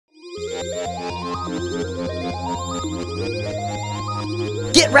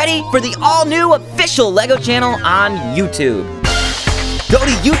Get ready for the all-new official LEGO channel on YouTube. Go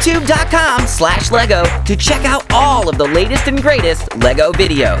to youtube.com/LEGO to check out all of the latest and greatest LEGO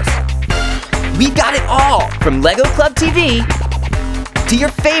videos. We've got it all from LEGO Club TV to your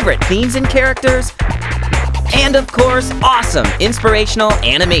favorite themes and characters, and of course, awesome inspirational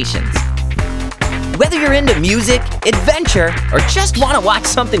animations. Whether you're into music, adventure, or just want to watch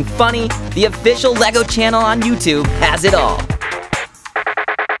something funny, the official LEGO channel on YouTube has it all.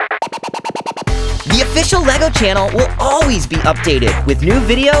 The official LEGO channel will always be updated with new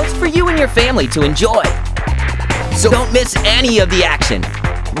videos for you and your family to enjoy. So don't miss any of the action.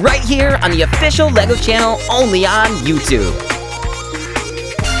 Right here on the official LEGO channel, only on YouTube.